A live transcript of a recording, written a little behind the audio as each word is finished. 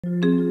Well,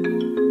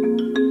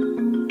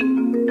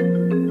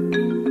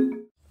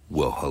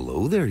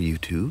 hello there,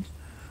 YouTube,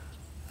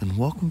 and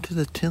welcome to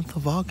the 10th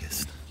of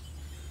August.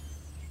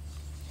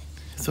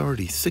 It's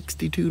already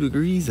 62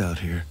 degrees out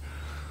here.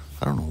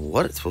 I don't know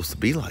what it's supposed to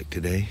be like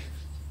today.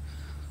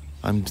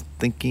 I'm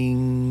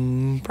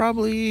thinking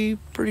probably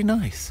pretty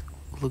nice.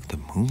 Look at the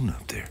moon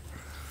up there.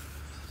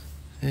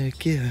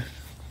 Heck yeah.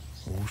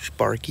 Old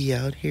Sparky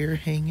out here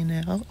hanging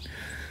out.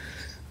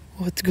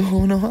 What's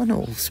going on,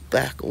 old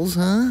Spackles,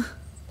 huh?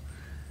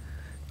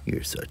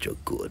 You're such a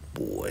good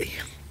boy.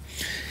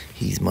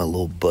 He's my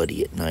little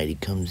buddy at night. He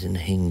comes and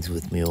hangs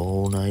with me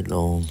all night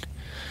long.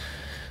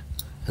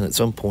 And at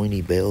some point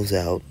he bails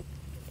out.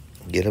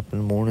 Get up in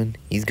the morning,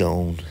 he's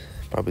gone.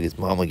 Probably because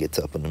Mama gets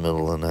up in the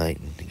middle of the night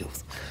and he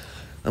goes,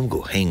 I'm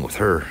gonna go hang with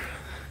her.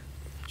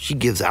 She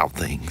gives out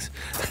things.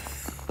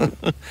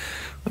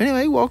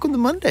 Anyway, welcome to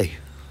Monday.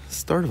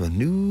 Start of a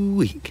new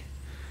week.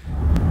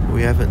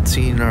 We haven't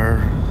seen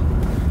our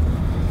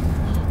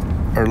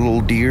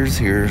little deers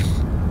here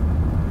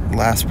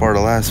last part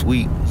of last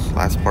week.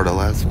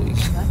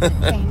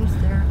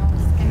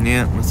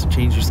 Yeah, must have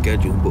changed their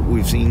schedule, but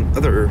we've seen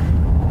other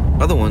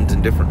ones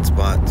in different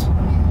spots.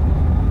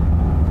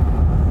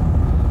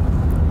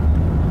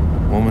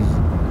 Woman,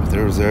 if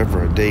there was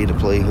ever a day to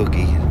play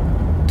hooky,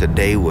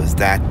 today was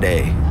that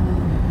day.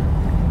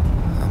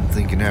 I'm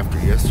thinking after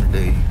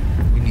yesterday,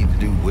 we need to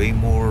do way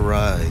more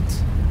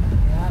rides.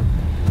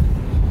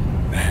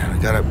 Man, I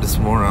got up this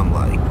morning, I'm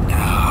like,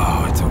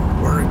 no, it's a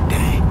work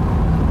day.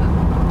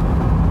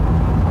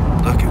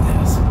 Look at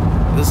this.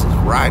 This is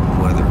riding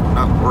weather,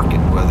 not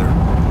working weather.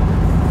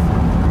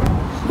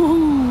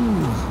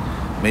 Woo!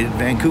 Made it to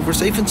Vancouver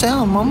safe and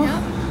sound, Mama.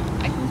 Yeah,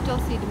 I can still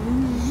see the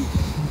moon.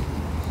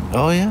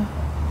 Oh, yeah?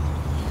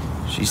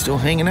 She's still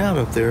hanging out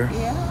up there.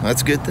 Yeah.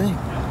 That's a good thing.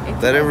 If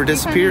that ever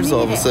disappears,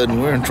 all of a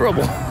sudden, we're in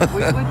trouble.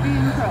 We would be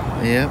in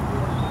trouble. Yeah.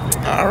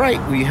 All right,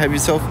 well, you have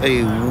yourself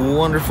a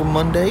wonderful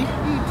Monday. You too,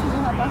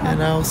 have a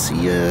And I'll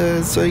see you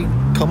as I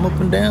come up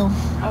and down.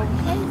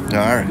 Okay.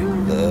 All right.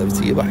 Love.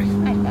 See you. Bye. I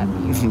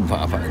love you.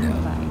 Bye-bye now.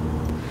 Bye.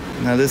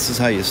 Now, this is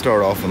how you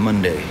start off a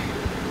Monday.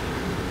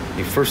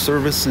 Your first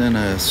service and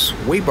a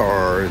sway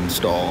bar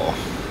install.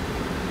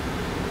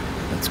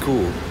 That's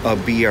cool. A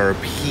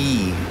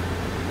BRP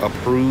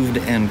approved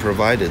and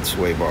provided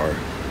sway bar.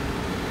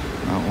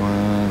 Not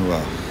one,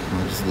 well,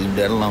 I'll just leave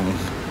that alone.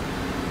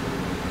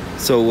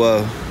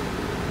 So,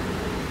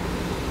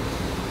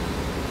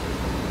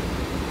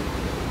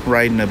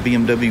 riding a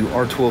BMW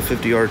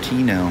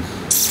R1200GS now.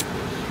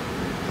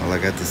 All I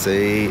got to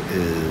say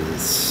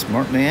is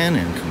smart man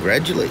and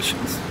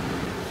congratulations.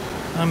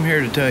 I'm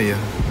here to tell you,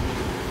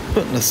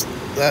 putting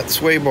that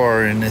sway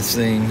bar in this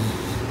thing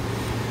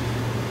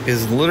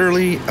is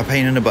literally a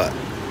pain in the butt.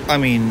 I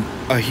mean,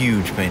 a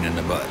huge pain in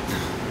the butt.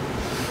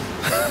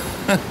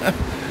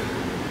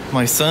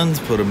 My son's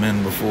put them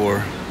in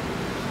before.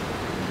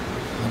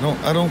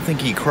 I don't think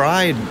he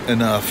cried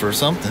enough or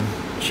something.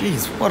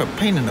 Jeez, what a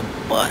pain in the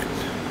butt.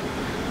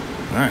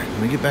 Alright,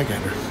 let me get back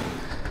at her.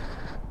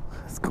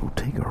 Let's go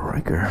take a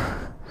Ryker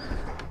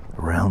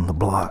around the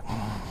block.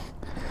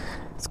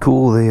 It's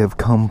cool, they have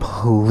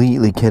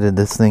completely kitted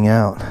this thing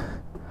out.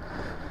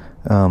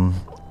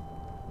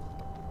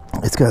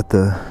 It's got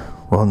the,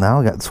 well, now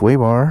I got sway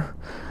bar,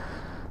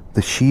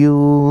 the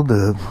shield,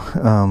 the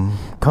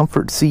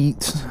comfort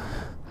seats,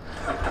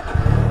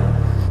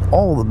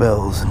 all the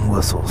bells and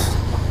whistles.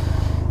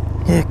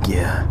 Heck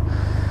yeah.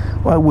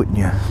 Why wouldn't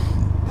you?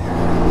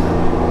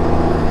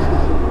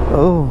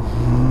 Oh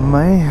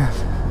man,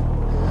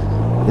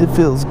 it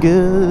feels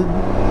good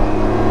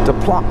to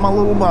plop my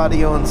little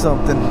body on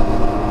something.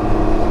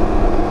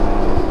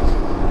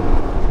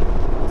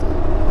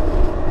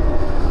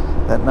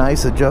 That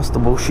nice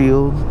adjustable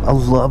shield. I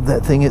love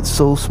that thing. It's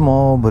so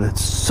small, but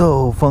it's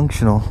so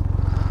functional.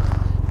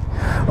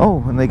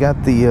 Oh, and they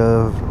got the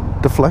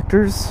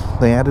deflectors.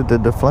 They added the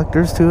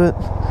deflectors to it.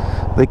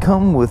 They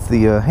come with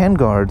the hand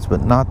guards,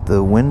 but not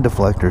the wind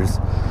deflectors.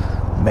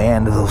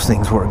 Man, do those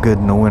things work good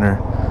in the winter.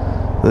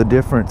 The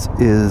difference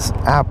is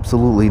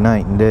absolutely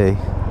night and day.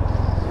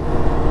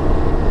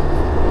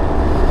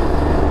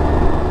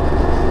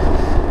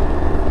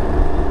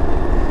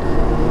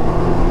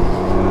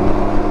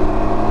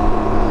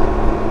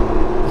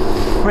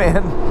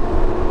 Man,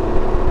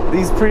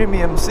 these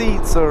premium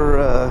seats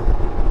are,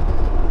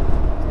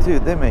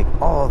 dude, they make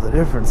all the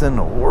difference in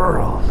the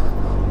world.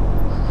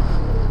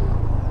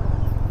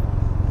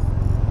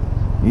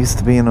 Used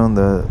to being on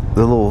the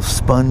little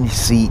sponge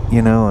seat,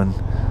 you know, and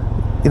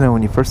you know,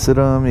 when you first sit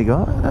on them, you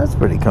go, oh, that's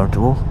pretty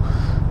comfortable.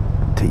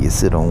 Until you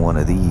sit on one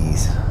of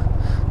these.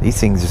 These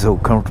things are so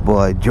comfortable,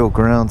 I joke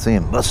around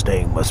saying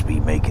Mustang must be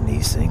making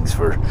these things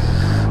for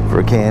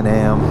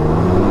Can-Am.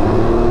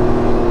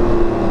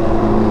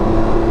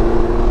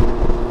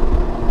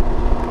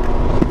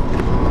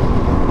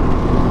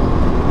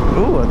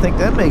 Ooh, I think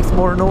that makes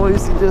more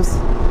noise than just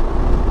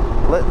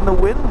letting the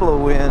wind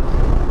blow in.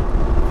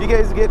 If you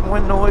guys are getting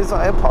wind noise,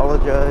 I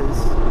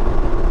apologize.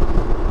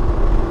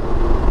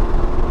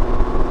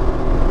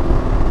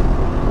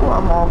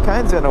 I'm all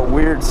kinds in a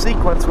weird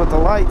sequence with the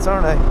lights,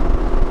 aren't I?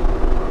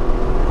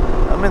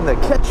 I'm in the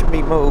catch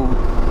me mode.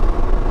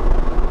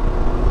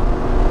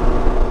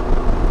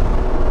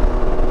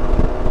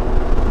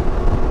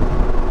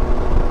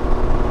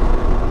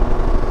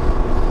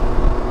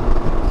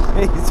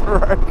 These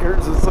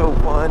Rykers are so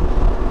fun.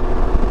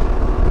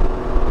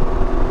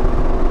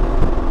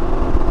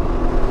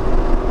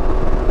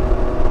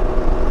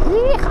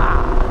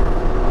 Yeehaw!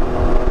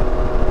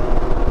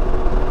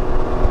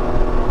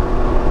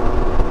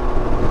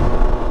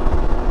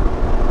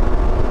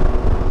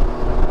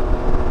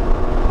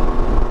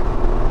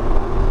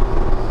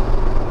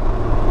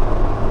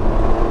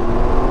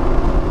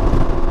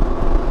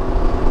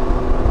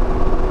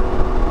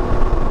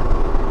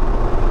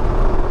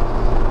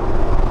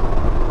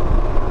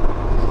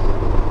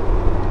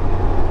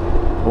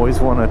 Always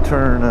want to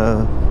turn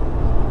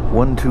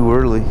one too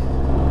early.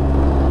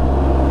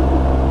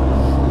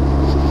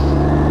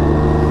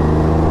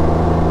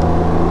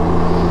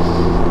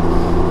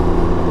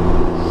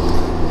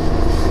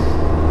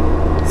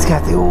 It's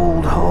got the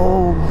old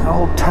hog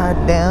all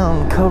tied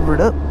down, covered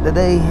up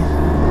today.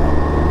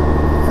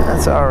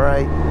 That's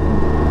alright.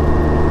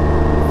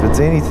 If it's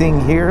anything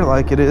here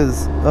like it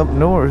is up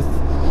north,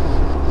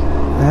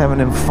 having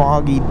them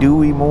foggy,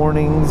 dewy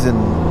mornings,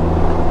 and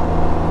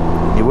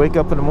you wake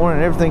up in the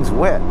morning and everything's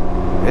wet.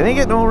 It ain't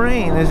getting no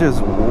rain, it's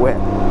just wet.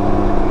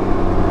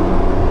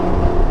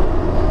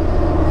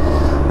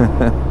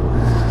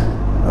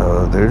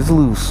 There's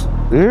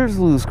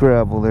loose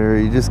gravel there,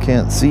 you just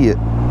can't see it.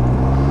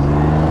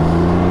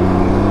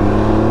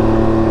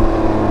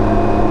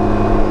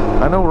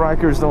 I know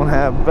Rykers don't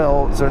have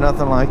belts or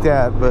nothing like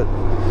that, but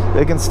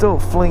they can still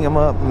fling them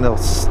up and they'll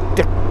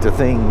stick to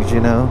things,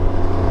 you know.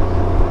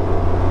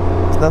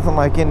 Nothing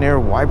like in there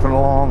wiping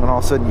along and all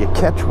of a sudden you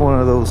catch one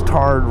of those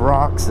tarred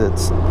rocks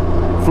that's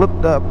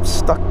flipped up,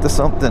 stuck to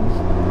something.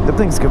 The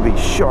things can be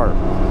sharp.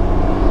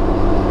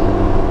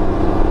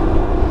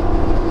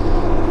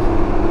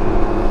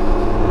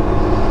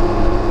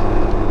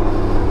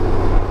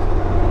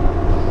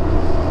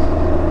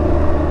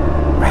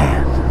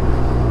 Man,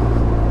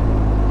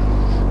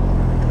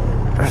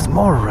 there's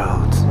more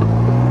roads.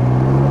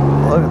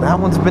 Look, that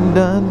one's been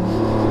done.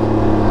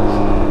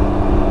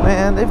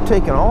 Man, they've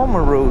taken all my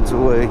roads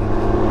away.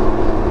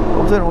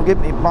 Hope they don't get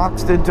me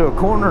boxed into a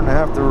corner and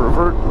have to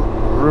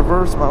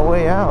reverse my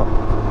way out.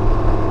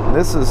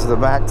 This is the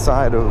back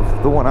side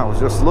of the one I was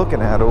just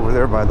looking at over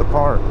there by the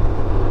park.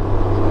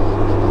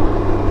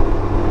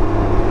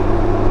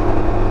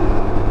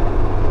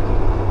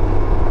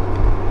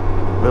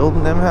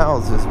 Building them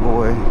houses,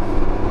 boy.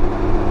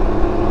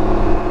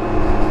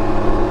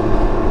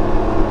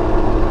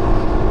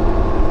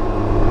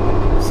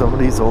 Some of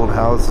these old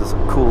houses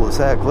are cool as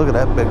heck. Look at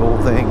that big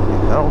old thing.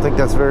 I don't think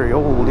that's very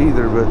old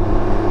either, but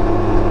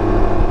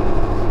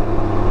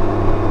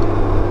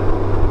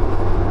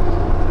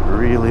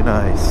really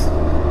nice.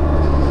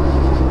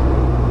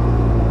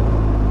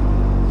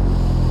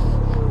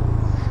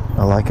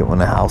 I like it when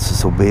the house is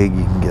so big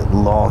you can get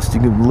lost.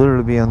 You can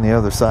literally be on the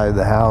other side of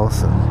the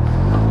house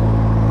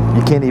and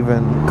you can't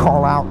even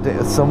call out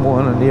to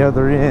someone on the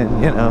other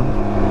end, you know.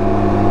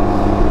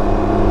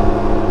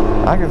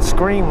 I can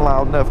scream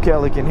loud enough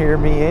Kelly can hear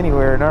me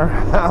anywhere in our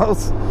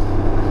house.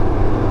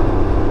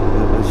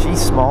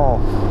 She's small.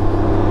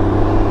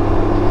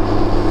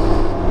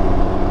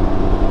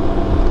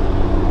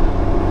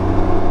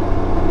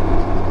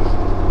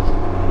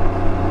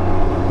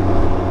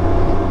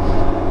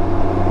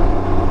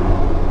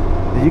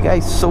 Are you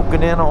guys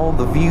soaking in all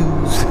the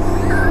views?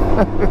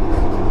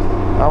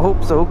 I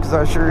hope so, because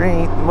I sure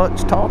ain't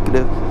much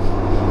talkative.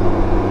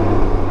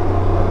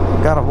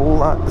 Got a whole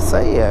lot to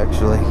say,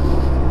 actually.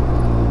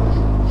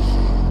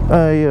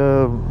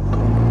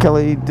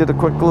 Kelly did a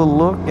quick little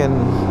look, and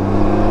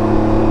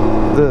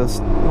the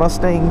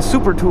Mustang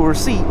Super Tour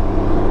seat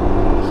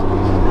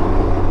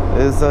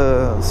is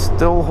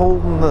still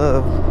holding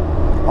the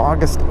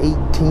August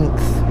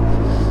 18th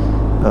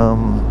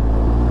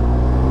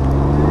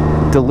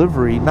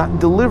delivery. Not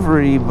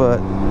delivery, but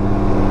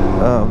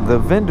the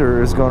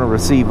vendor is going to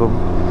receive them.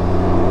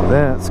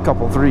 Then it's a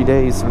couple, 3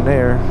 days from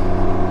there.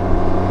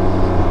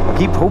 I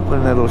keep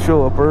hoping it'll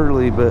show up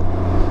early, but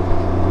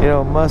you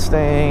know,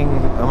 Mustang,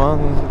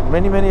 among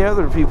many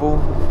other people,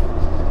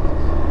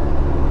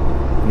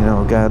 you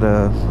know, got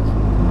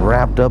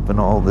wrapped up in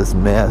all this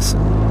mess.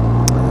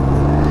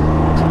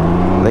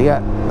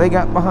 They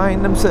got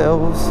behind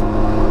themselves.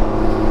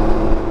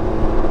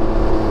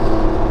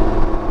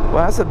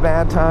 Well, that's a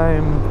bad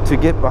time to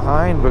get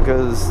behind,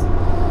 because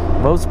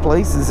most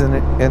places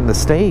in the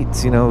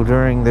States, you know,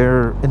 during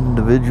their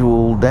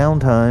individual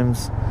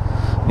downtimes,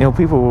 you know,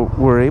 people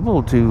were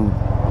able to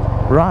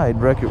ride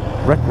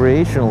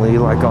recreationally,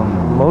 like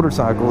on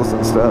motorcycles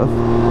and stuff.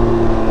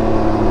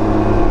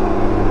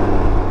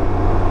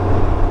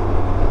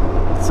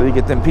 So you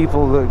get them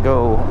people that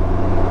go,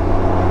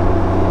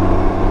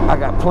 I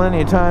got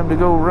plenty of time to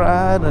go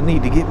ride, I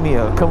need to get me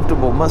a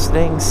comfortable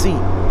Mustang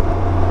seat.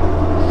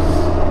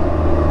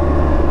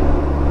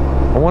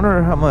 I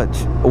wonder how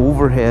much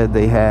overhead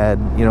they had,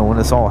 you know, when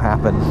this all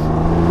happened.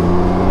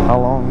 How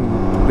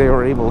long they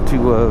were able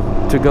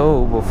to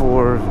go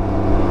before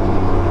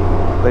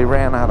they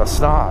ran out of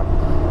stock.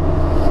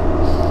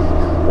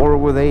 Or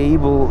were they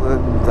able,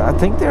 I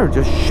think they were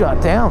just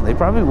shut down. They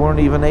probably weren't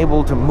even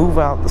able to move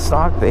out the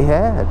stock they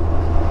had.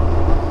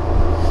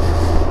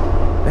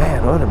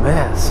 Man, what a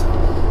mess.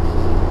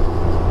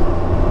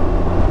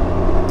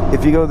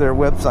 If you go to their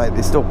website,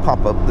 they still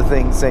pop up the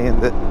thing saying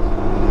that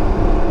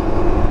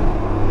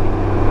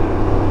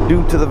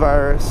due to the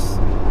virus,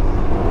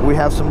 we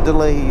have some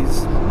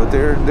delays, but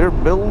they're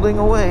building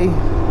away.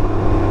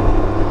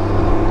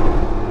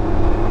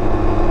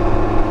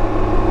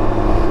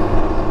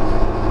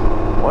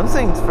 One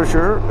thing's for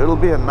sure, it'll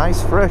be a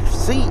nice fresh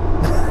seat.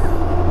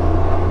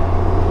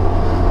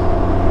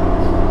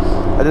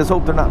 I just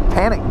hope they're not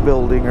panic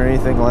building or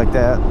anything like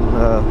that,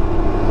 and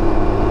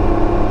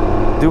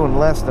doing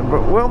less than.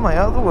 Well, my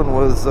other one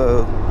was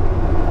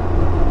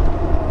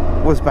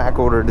back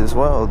ordered as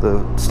well,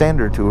 the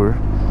standard tour,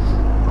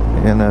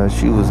 and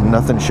she was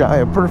nothing shy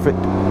of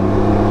perfect.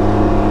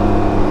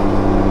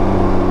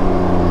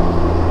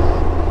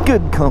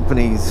 Good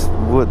companies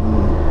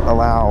wouldn't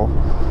allow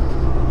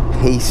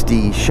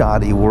hasty,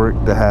 shoddy work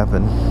to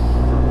happen.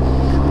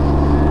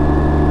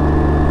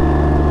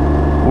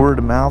 Word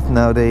of mouth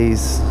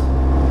nowadays,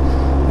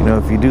 you know,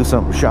 if you do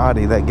something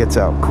shoddy, that gets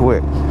out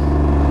quick.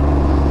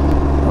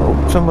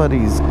 Oh,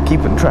 somebody's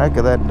keeping track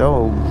of that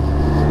dog.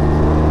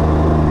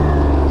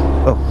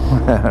 Oh,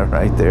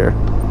 right there.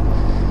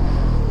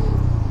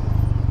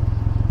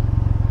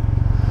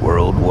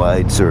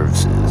 Worldwide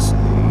Services.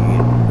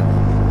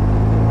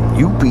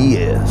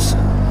 UPS.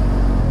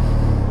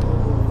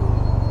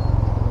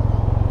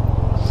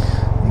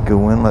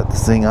 Go in, let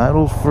this thing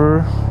idle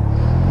for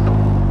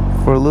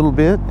a little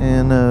bit,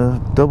 and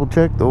double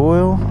check the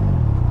oil.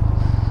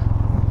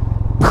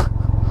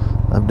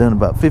 I've done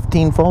about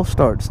 15 false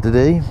starts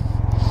today.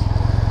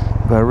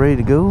 About ready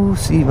to go,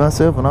 see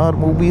myself an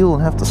automobile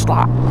and have to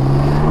stop.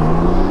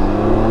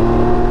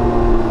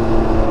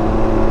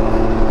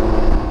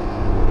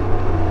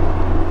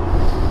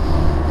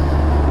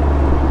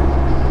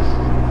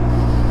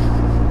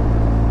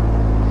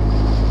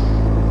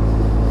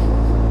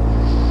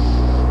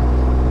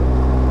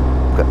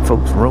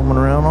 Folks roaming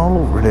around all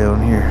over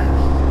down here.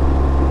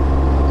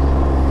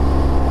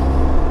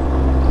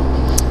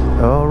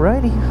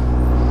 Alrighty.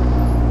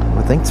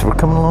 Well, thanks for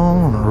coming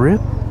along on a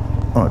rip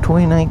on a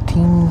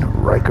 2019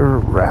 Ryker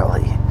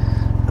Rallye.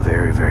 A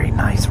very, very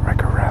nice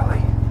Ryker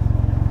Rallye.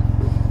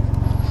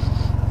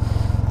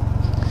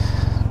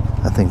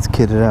 I think it's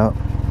kitted out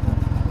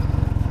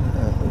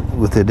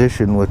with the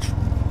addition, which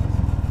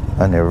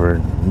I never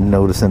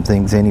notice them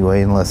things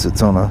anyway, unless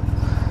it's on a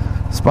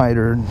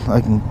Spyder. I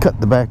can cut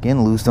the back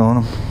end loose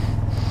on them.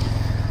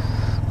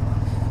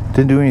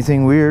 Didn't do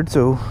anything weird,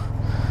 so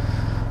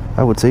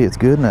I would say it's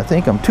good, and I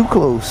think I'm too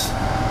close.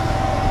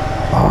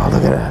 Oh,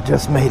 look at that, I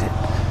just made it.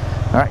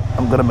 Alright,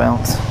 I'm gonna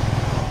bounce.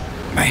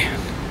 Man,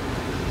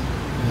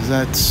 is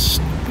that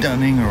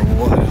stunning or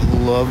what? I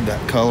love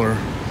that color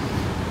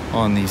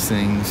on these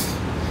things.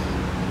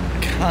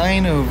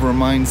 Kind of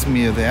reminds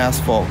me of the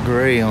asphalt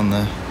gray on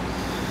the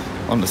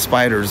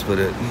Spyders, but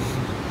it,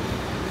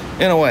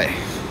 in a way,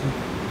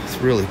 it's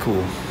really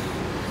cool.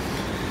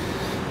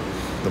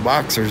 The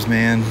boxers,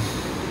 man.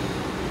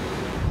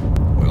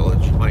 Well,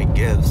 as you might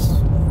guess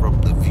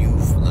from the view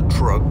from the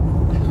truck,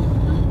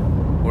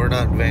 we're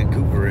not in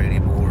Vancouver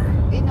anymore.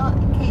 We're not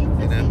in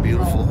Kansas. And have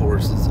beautiful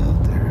horses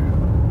out there.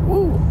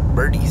 Woo,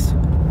 birdies.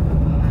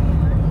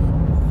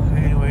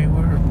 Anyway,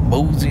 we're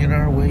moseying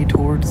our way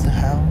towards the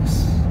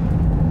house.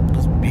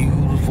 This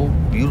beautiful,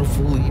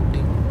 beautiful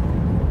evening.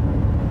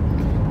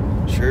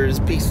 Sure is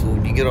peaceful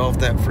when you get off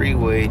that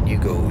freeway and you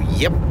go,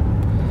 yep,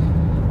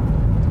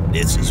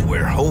 this is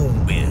where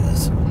home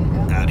is,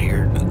 out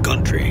here in the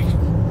country.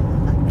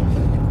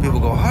 People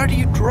go, how do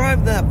you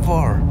drive that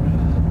far?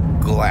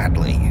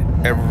 Gladly,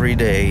 every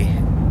day,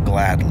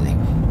 gladly.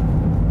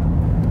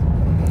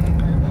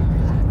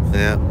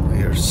 Yeah,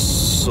 we are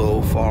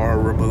so far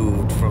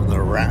removed from the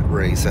rat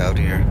race out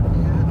here.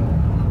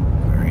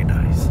 Very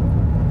nice.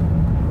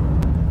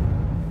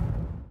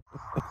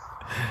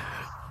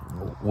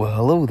 Well,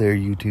 hello there,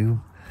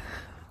 YouTube.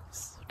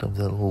 Sometimes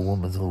that old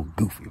woman's a little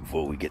goofy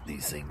before we get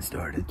these things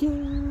started.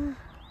 Yeah.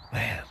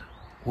 Man,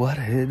 what?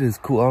 It is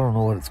cool. I don't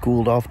know what it's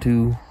cooled off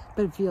to.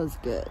 But it feels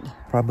good.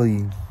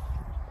 Probably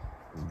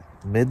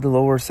mid to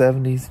lower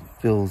 70s.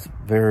 Feels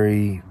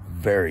very,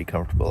 very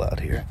comfortable out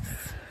here.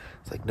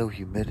 It's like no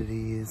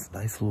humidity. It's a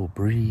nice little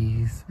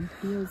breeze. It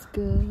feels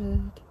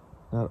good.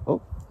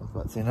 Oh, I was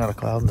about to say not a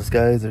cloud in the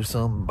skies. There's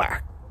some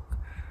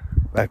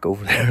back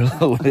over there a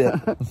little bit.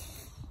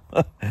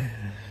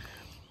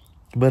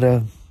 But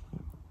I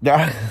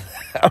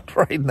was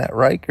riding that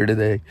Ryker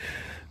today.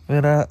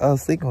 Man, I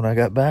was thinking when I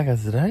got back, I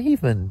said, did I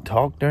even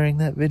talk during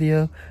that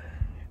video?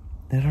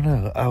 I don't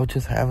know. I was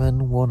just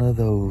having one of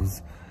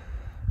those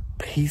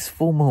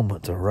peaceful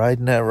moments of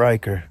riding that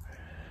Ryker.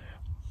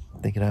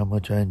 Thinking how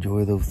much I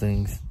enjoy those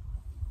things.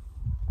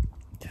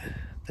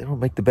 they don't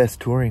make the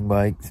best touring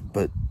bikes,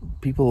 but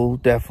people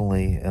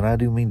definitely, and I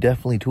do mean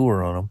definitely,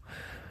 tour on them.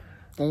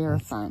 They are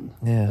fun.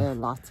 Yeah. They're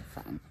lots of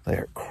fun.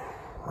 They're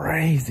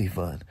crazy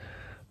fun.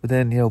 But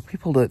then, you know,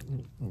 people that,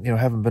 you know,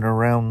 haven't been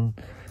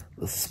around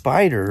the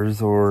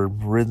Spyders or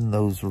ridden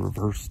those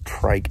reverse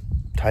trike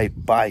type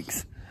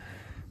bikes,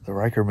 the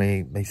Ryker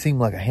may seem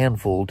like a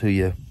handful to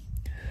you,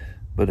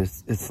 but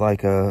it's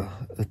like a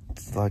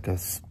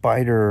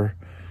Spyder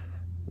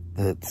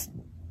that's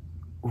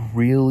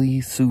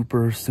really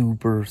super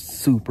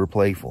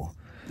playful.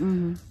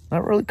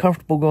 Not really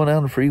comfortable going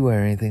down the freeway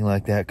or anything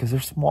like that because they're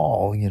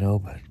small, you know,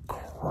 but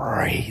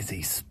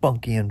crazy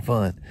spunky and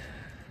fun.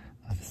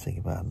 I was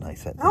thinking about how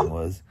nice that thing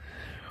was.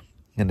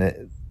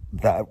 And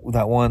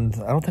that one,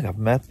 I don't think I've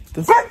met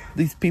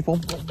these people.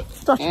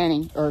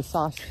 Annie or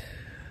Sasha.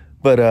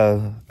 But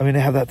I mean, they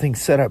have that thing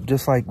set up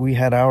just like we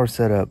had ours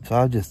set up. So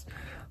I was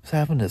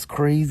having this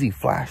crazy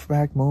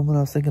flashback moment.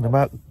 I was thinking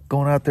about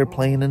going out there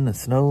playing in the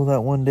snow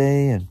that one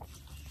day and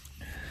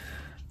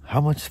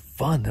how much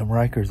fun them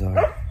Rykers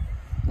are.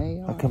 They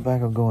are. I come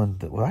back, I'm going,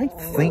 well, I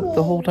think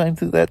the whole time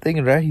through that thing,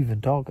 and I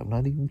even talk, I'm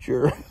not even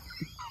sure.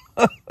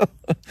 I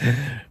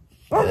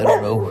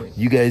don't know.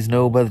 You guys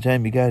know by the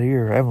time you got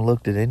here. I haven't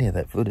looked at any of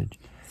that footage.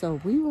 So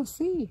we will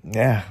see.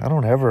 Yeah, I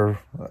don't ever,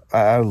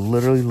 I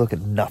literally look at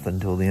nothing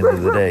till the end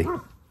of the day.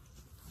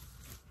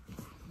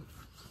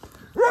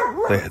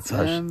 That's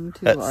Them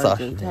two are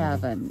just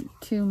having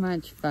too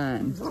much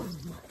fun.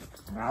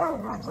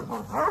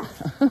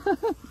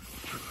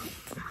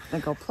 They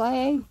go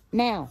play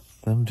now.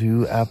 Them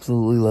two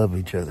absolutely love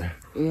each other.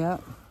 Yeah.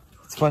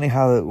 It's funny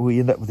how we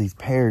end up with these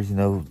pairs, you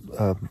know,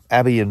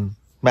 Abby and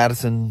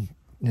Madison,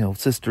 you know,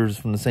 sisters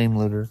from the same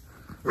litter.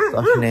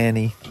 Sasha and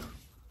Annie.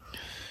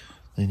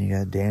 Then you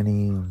got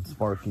Danny and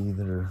Sparky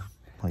that are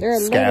like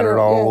scattered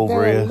all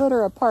over you. They're a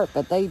litter apart,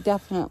 but they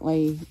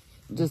definitely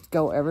just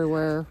go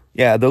everywhere.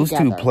 Yeah, those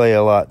together. two play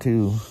a lot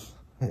too.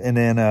 And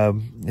then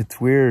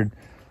it's weird.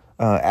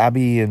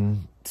 Abby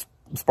and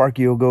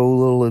Sparky will go a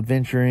little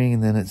adventuring,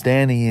 and then it's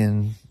Danny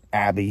and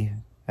Abby.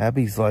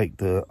 Abby's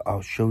like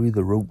I'll show you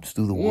the ropes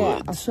through the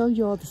woods. I'll show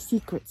you all the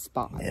secret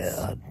spots. Yeah,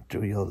 I'll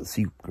show you all the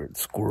secret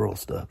squirrel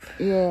stuff.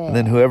 Yeah. And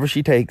then whoever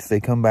she takes, they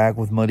come back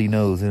with muddy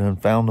nose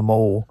and found the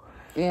mole.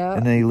 Yeah.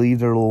 And they leave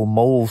their little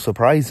mole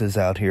surprises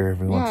out here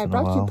every once in a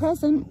while. Yeah, I brought you a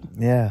present.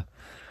 Yeah.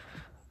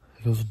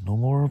 He goes, no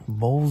more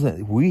moles.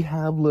 We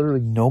have literally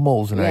no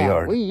moles in our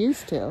yard. We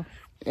used to.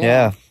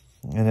 Yeah.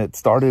 And it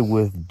started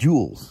with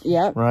Jules.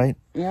 Yep. Right?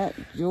 Yeah.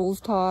 Jules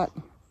taught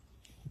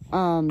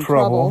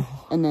Trouble.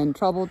 And then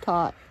Trouble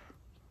taught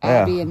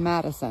Abby and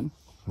Madison.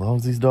 As long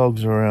as these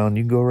dogs are around,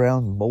 you go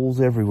around, moles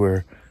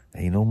everywhere.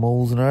 Ain't no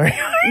moles in our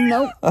yard.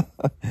 Nope.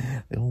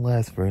 They don't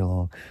last very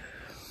long.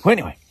 Well,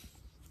 anyway.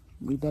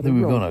 We better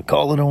We're going to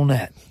call it on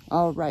that.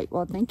 All right.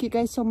 Well, thank you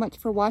guys so much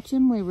for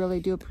watching. We really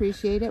do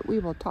appreciate it. We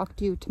will talk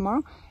to you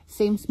tomorrow.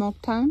 Same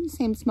smoke time,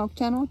 same smoke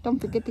channel. Don't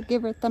forget to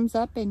give her a thumbs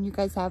up, and you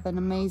guys have an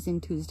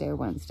amazing Tuesday or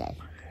Wednesday.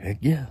 Heck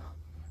yeah.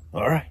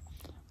 All right.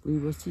 We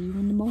will see you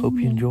in the morning. Hope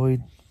you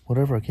enjoyed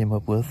whatever I came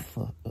up with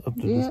up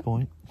to this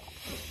point.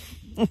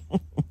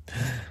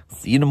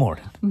 See you in the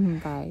morning.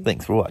 Bye.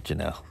 Thanks for watching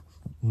now.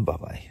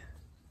 Bye-bye.